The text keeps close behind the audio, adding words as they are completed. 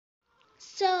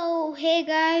Hey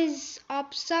guys,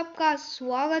 आप सबका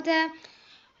स्वागत है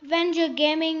वेंचर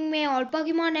गेमिंग में और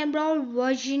पोकेमॉन एमराल्ड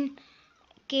वर्जन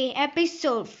के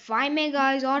एपिसोड 5 में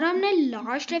गाइस। और हमने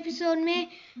लास्ट एपिसोड में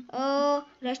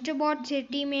रस्टबॉट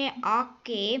सिटी में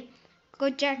आके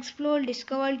कुछ एक्सप्लोर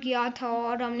डिस्कवर किया था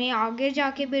और हमने आगे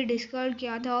जाके भी डिस्कवर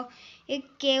किया था एक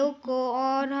केव को,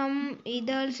 और हम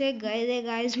इधर से गए थे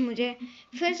गाइस। मुझे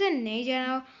फिर से नहीं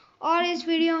जाना, और इस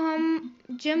वीडियो हम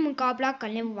जिम मुकाबला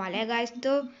करने वाले हैं गाइस,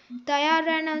 तो तैयार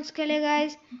रहना उसके लिए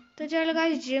गाइस। तो चलो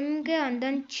गाइस, जिम के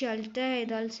अंदर चलते हैं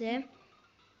इधर से।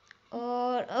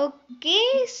 और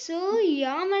ओके सो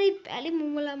यहाँ हमारी पहली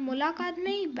मुलाकात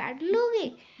में ही बैटल हो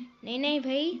गई। नहीं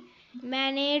भाई,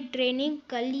 मैंने ट्रेनिंग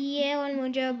कर ली है और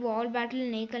मुझे बॉल बैटल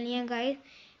नहीं करनी है गाइस।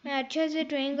 मैं अच्छे से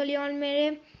ट्रेनिंग कर लिया और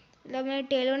मेरे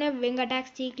टेलो ने विंग अटैक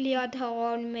सीख लिया था,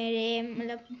 और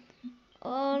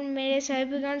मेरे सर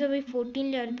पे गन अभी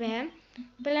 14 लेवल पे है।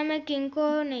 पहले मैं किंग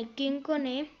को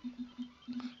नहीं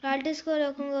राल्टिस को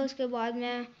रखूँगा, उसके बाद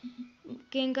मैं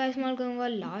किंग का इस्तेमाल करूँगा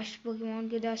लास्ट पोकेमॉन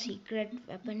की तरह, सीक्रेट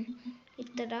वेपन की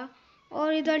तरह।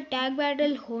 और इधर टैग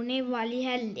बैटल होने वाली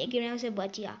है, लेकिन मैं उसे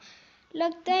बच गया।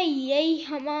 लगता है यही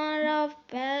हमारा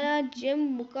पहला जिम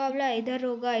मुकाबला इधर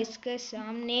होगा इसके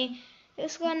सामने।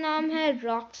 इसका नाम है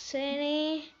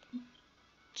रॉक्सेने।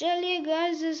 चलिए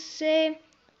गाइस, इससे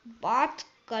बात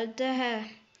करते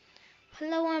हैं।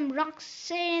 Hello, I'm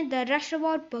Roxanne, the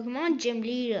Rustboro Pokemon Gym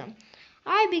Leader.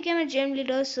 I became a gym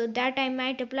leader so that I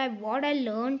might apply what I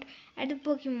learned at the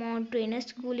Pokemon Trainer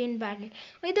School in battle.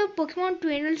 वही तो Pokemon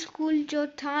Trainer School जो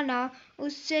था ना,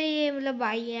 उससे ये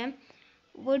आई है।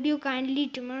 Would you kindly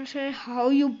demonstrate how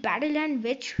you battle and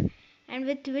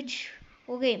with which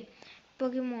okay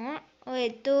Pokemon? Okay,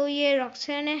 तो ये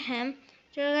Roxanne है।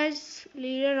 चलो guys,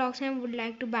 leader Roxanne would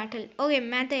like to battle. Okay,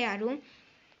 मैं तैयार हूँ।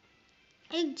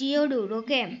 एक जियोडूड,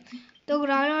 ओके। तो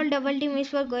ग्राउंड और डबल टीम इस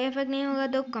पर कोई इफेक्ट नहीं होगा,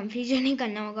 तो कंफ्यूजन नहीं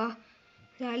करना होगा,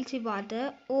 जाहिर सी बात है।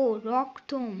 ओ रॉक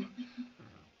थूम,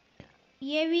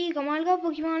 ये भी कमाल का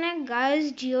पोकेमॉन है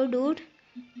गाइस, जियोडूड।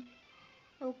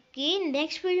 ओके,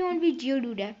 नेक्स्ट पोकेमॉन भी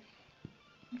जियोडूड है।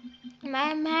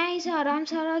 मैं इसे आराम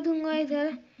से हरा दूंगा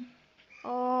इधर,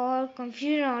 और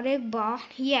कंफ्यूजन और एक बार,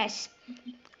 यस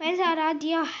मैं इसे हरा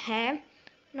दिया है।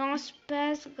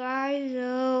 नॉस्पेस गाइस,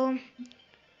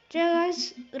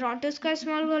 रॉटस का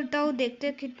इस्तेमाल करता हूँ, देखते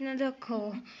हैं कितना तक हो।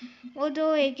 वो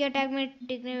तो एक ही अटैक में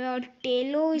टिकने में, और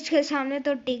टेलो इसके सामने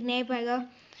तो टिक नहीं पाएगा,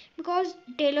 because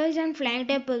टेलो is an flank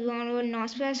type Pokemon. वो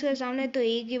नॉस्पेस के सामने तो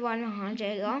एक ही बार में हार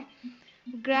जाएगा।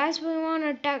 ग्रास पोकेमॉन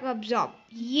अटैक अब्जॉर्ब,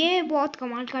 ये बहुत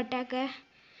कमाल का अटैक है,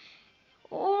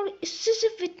 और इससे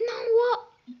सिर्फ इतना हुआ।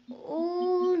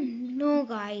 Oh no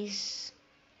guys,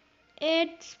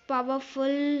 it's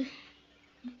powerful,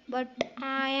 but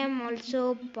I am also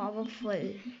powerful.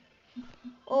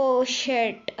 Oh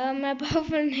shit, मैं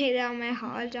पावरफुल नहीं रहा, मैं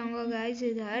हार जाऊंगा गाइस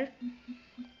इधर।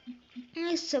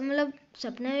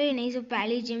 सपने में नहीं, सब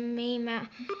पहली जिम में ही मैं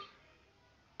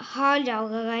हार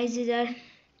जाऊंगा गाइस इधर।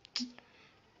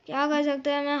 क्या कर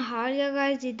सकते हैं, मैं हार गया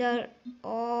गाइस इधर,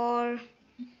 और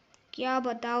क्या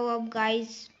बताऊँ अब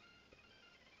गाइस।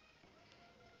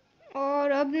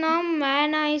 और अब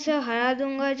मैं इसे हरा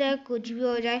दूंगा, चाहे कुछ भी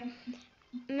हो जाए।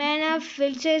 मैं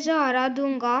फिर से इसे हरा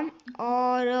दूंगा,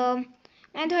 और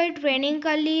मैं थोड़ी ट्रेनिंग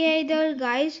कर ली है इधर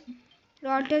गाइस।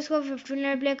 रॉल्टस को 15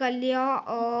 लेवल प्ले कर लिया,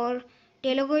 और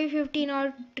टेलो को भी 15, और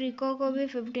ट्रिको को भी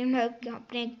 15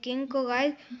 अपने किंग को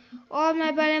गाइस। और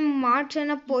मैं पहले मार्ट से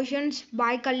ना पोशंस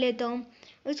बाय कर लेता हूँ,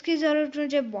 उसकी ज़रूरत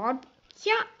मुझे बहुत।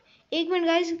 क्या एक मिनट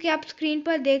गाइस, कि आप स्क्रीन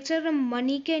पर देख सकते हो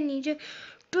मनी के नीचे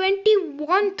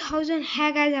 21,000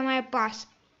 है गाइस हमारे पास।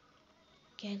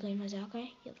 क्या कोई मजाक है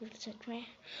या फिर सच में?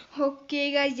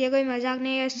 ओके गाइस, ये कोई मजाक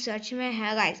नहीं है, सच में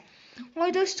है गाइस।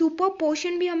 और तो सुपर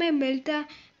पोशन भी हमें मिल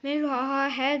रहा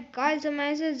है गाइस, तो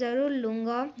मैं इसे ज़रूर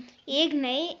लूँगा। एक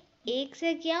नहीं, एक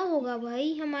से क्या होगा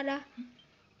भाई हमारा,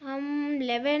 हम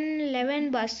 11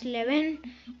 बस 11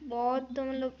 बहुत,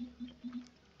 तो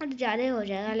ज़्यादा हो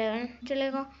जाएगा 11,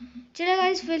 चलेगा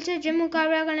इस फिर से जिम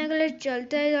मुकाबला करने के लिए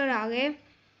चलते हैं और आगे।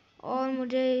 और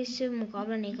मुझे इससे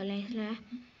मुकाबला नहीं करना, इसलिए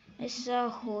ऐसा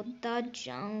होता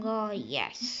जाऊंगा।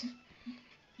 यस,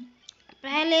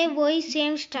 पहले वही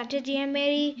सेम स्ट्रैटेजी है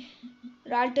मेरी,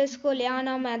 राल्टस को ले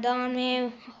आना मैदान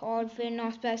में, और फिर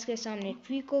नॉस्पेस के सामने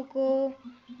ट्रिको को।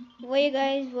 वही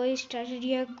गाइस, वही स्ट्रैटेजी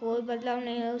है, कोई बदलाव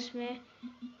नहीं है उसमें।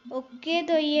 ओके,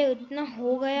 तो ये उतना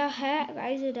हो गया है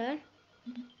गाइस इधर,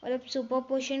 और अब सुपर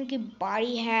पोशन की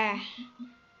बारी है।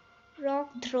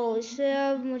 रॉक थ्रो, इससे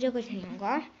अब मुझे कुछ नहीं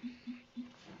होगा,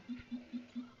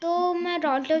 तो मैं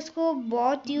रॉल्टस को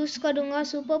बहुत यूज़ करूँगा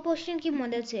सुपर पोशन की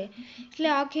मदद से। इसलिए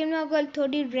आखिर में अगर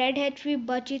थोड़ी रेड एचपी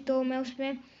बची, तो मैं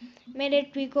उसमें मेरे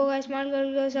ट्रिको का इस्तेमाल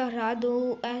करके उसे हरा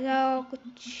दूँ, ऐसा कुछ,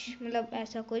 मतलब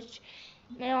ऐसा कुछ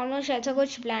मैंने ऑलमोस्ट ऐसा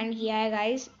कुछ प्लान किया है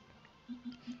गाइस।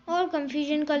 और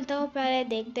कंफ्यूजन करता हूँ, पहले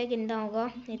देखते कितना होगा।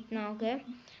 इतना हो गया।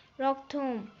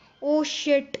 रॉकथॉम, ओ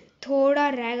शिट, थोड़ा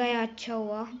रह गया, अच्छा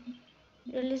हुआ।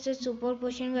 जल्दी से सुपर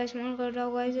पोशन का इस्तेमाल कर रहा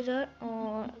होगा इधर।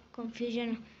 और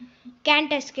कंफ्यूजन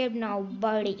कैंट एस्केप नाउ,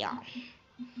 बढ़िया।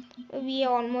 अब ये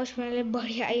ऑलमोस्ट मेरे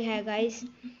बढ़िया ही है गाइस।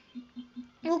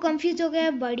 वो कंफ्यूज हो गया,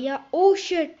 बढ़िया। ओ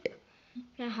शिट,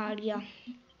 मैं हार गया।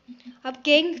 अब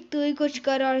किंग तू ही कुछ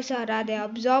कर और इसे हरा दे,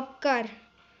 ऑब्जॉर्व कर।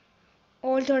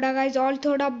 और थोड़ा गाइस, और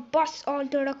थोड़ा, बस और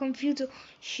थोड़ा। कंफ्यूज हो,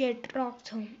 शिट, रॉक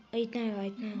थम, इतना होगा,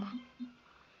 इतना होगा।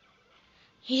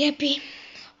 ये भी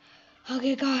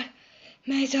आखिरकार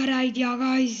मैं इसे हरा दिया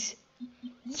गाइस।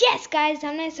 यस गाइस,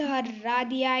 हमने इसे हरा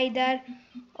दिया इधर।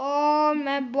 और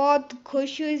मैं बहुत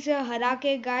खुश हूँ इसे हरा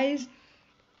के गाइस,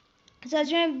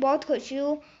 सच में बहुत खुश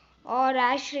हूँ। और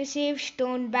ऐश receive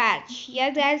stone batch,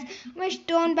 yes guys, मैं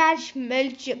स्टोन बैच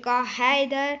मिल चुका है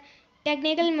इधर।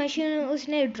 टेक्निकल मशीन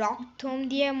उसने रॉक थोम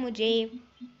दिया मुझे।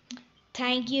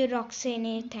 Thank you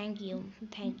रॉक्सेने, thank you,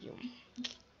 thank you.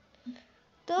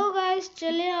 तो गाइस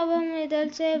चलिए अब हम इधर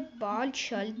से बाहर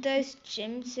चलते हैं इस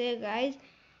जिम से गाइस।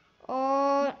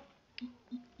 और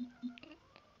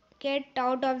गेट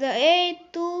आउट ऑफ द, ए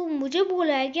तू मुझे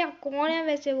बोला है क्या? कौन है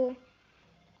वैसे वो?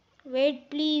 Wait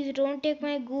please, don't take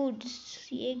my goods.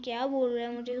 ये क्या बोल रहा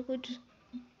है मुझे कुछ?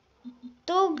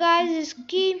 तो गाइस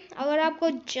इसकी, अगर आपको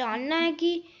जानना है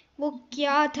कि वो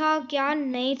क्या था क्या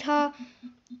नहीं था,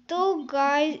 तो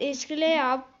गाइस इसके लिए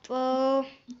आप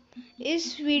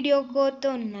इस वीडियो को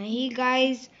तो नहीं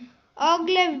गाइस,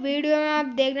 अगले वीडियो में आप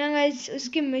देखना गाइस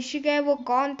उसकी मिशिक है वो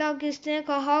कौन था, किसने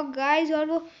कहा गाइस, और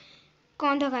वो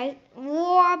कौन था गाइस,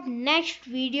 वो आप नेक्स्ट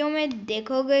वीडियो में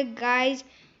देखोगे गाइस।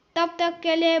 तब तक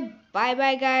के लिए bye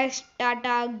bye guys,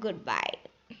 Tata, good bye.